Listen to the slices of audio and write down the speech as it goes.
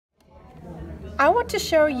I want to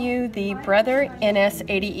show you the Brother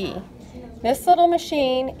NS80E. This little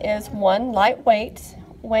machine is one lightweight,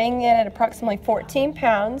 weighing in at approximately 14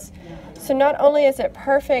 pounds. So not only is it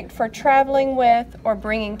perfect for traveling with or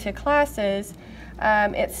bringing to classes,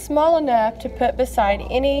 it's small enough to put beside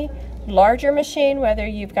any larger machine, whether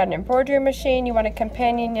you've got an embroidery machine you want to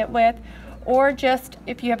companion it with, or just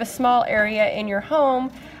if you have a small area in your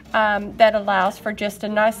home that allows for just a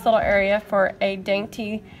nice little area for a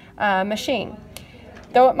dainty machine.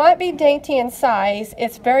 Though it might be dainty in size,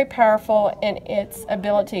 it's very powerful in its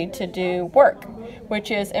ability to do work,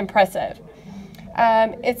 which is impressive.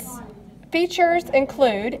 Its features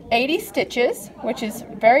include 80 stitches, which is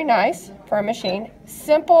very nice for a machine.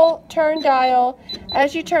 Simple turn dial.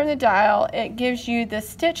 As you turn the dial, it gives you the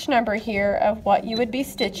stitch number here of what you would be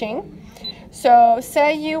stitching. So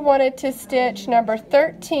say you wanted to stitch number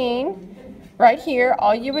 13 right here,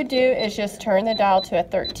 all you would do is just turn the dial to a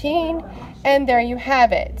 13, and there you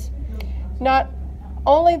have it. Not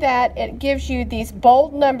only that, it gives you these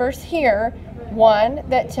bold numbers here, one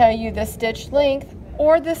that tell you the stitch length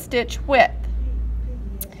or the stitch width.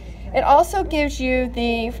 It also gives you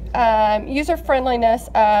the user friendliness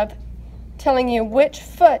of telling you which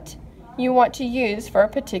foot you want to use for a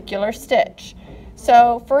particular stitch.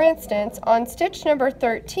 So for instance, on stitch number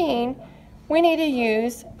 13, we need to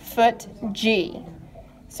use foot G.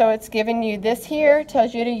 So it's giving you this here,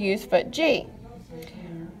 tells you to use foot G.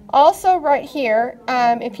 Also right here,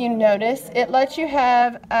 if you notice, it lets you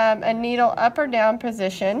have a needle up or down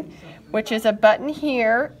position, which is a button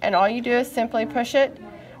here, and all you do is simply push it,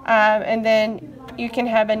 and then you can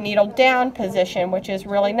have a needle down position, which is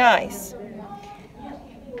really nice.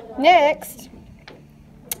 Next,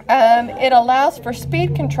 it allows for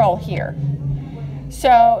speed control here.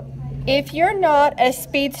 So if you're not a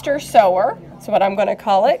speedster sewer, that's what I'm going to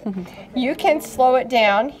call it, you can slow it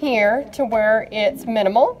down here to where it's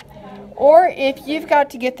minimal. Or if you've got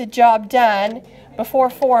to get the job done before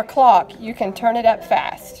 4 o'clock, you can turn it up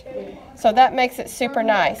fast. So that makes it super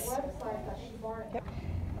nice.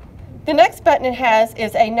 The next button it has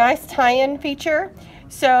is a nice tie-in feature.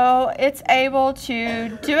 So it's able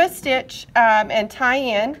to do a stitch and tie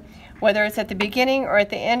in, whether it's at the beginning or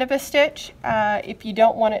at the end of a stitch, if you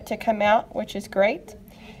don't want it to come out, which is great.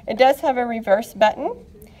 It does have a reverse button.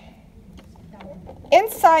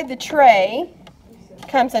 Inside the tray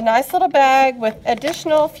comes a nice little bag with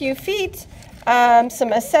additional few feet,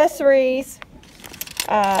 some accessories.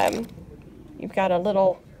 You've got a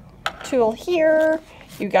little tool here.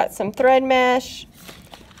 You've got some thread mesh.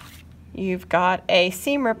 You've got a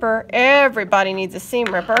seam ripper. Everybody needs a seam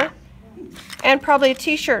ripper. And probably a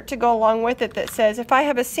t-shirt to go along with it that says, if I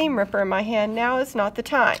have a seam ripper in my hand, now is not the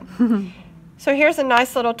time. So here's a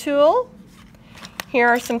nice little tool. Here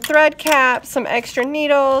are some thread caps, some extra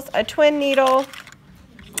needles, a twin needle,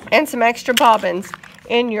 and some extra bobbins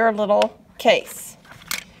in your little case.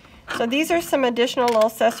 So these are some additional little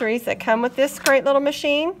accessories that come with this great little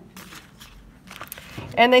machine.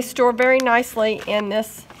 And they store very nicely in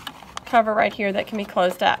this cover right here that can be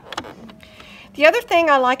closed up. The other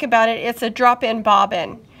thing I like about it, it's a drop-in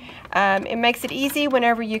bobbin. It makes it easy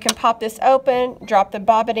whenever you can pop this open, drop the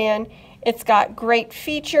bobbin in. It's got great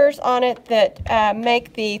features on it that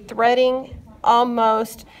make the threading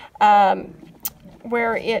almost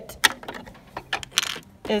where it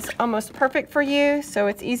is almost perfect for you. So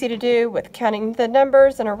it's easy to do with counting the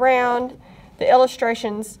numbers and around. The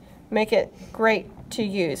illustrations make it great to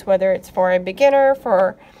use, whether it's for a beginner,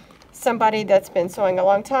 for somebody that's been sewing a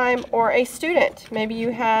long time, or a student. Maybe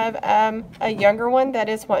you have a younger one that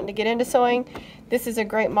is wanting to get into sewing. This is a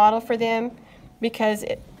great model for them because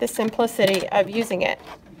the simplicity of using it.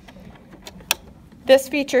 This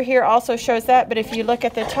feature here also shows that, but if you look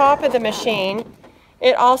at the top of the machine,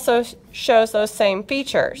 it also shows those same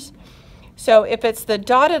features. So if it's the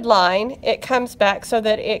dotted line, it comes back so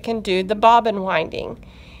that it can do the bobbin winding.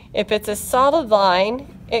 If it's a solid line,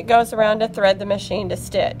 it goes around to thread the machine to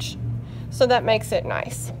stitch. So that makes it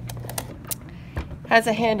nice. Has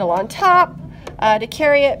a handle on top to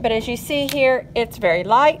carry it, but as you see here, it's very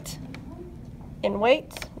light in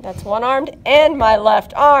weight. That's one-armed, and my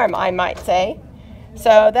left arm, I might say.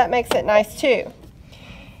 So that makes it nice too.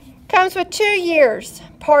 Comes with 2 years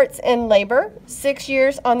parts and labor, 6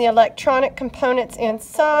 years on the electronic components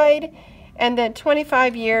inside, and then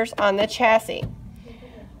 25 years on the chassis.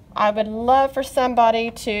 I would love for somebody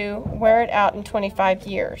to wear it out in 25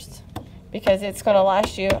 years because it's going to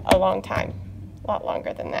last you a long time, a lot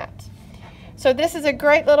longer than that. So this is a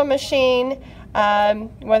great little machine,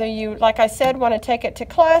 whether you, like I said, want to take it to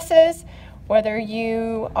classes, whether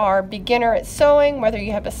you are beginner at sewing, whether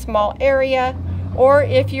you have a small area, or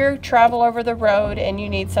if you travel over the road and you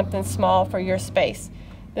need something small for your space.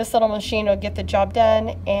 This little machine will get the job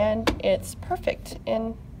done, and it's perfect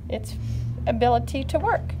in its ability to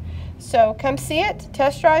work. So come see it,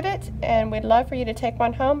 test drive it, and we'd love for you to take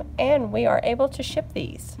one home, and we are able to ship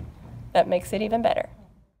these. That makes it even better.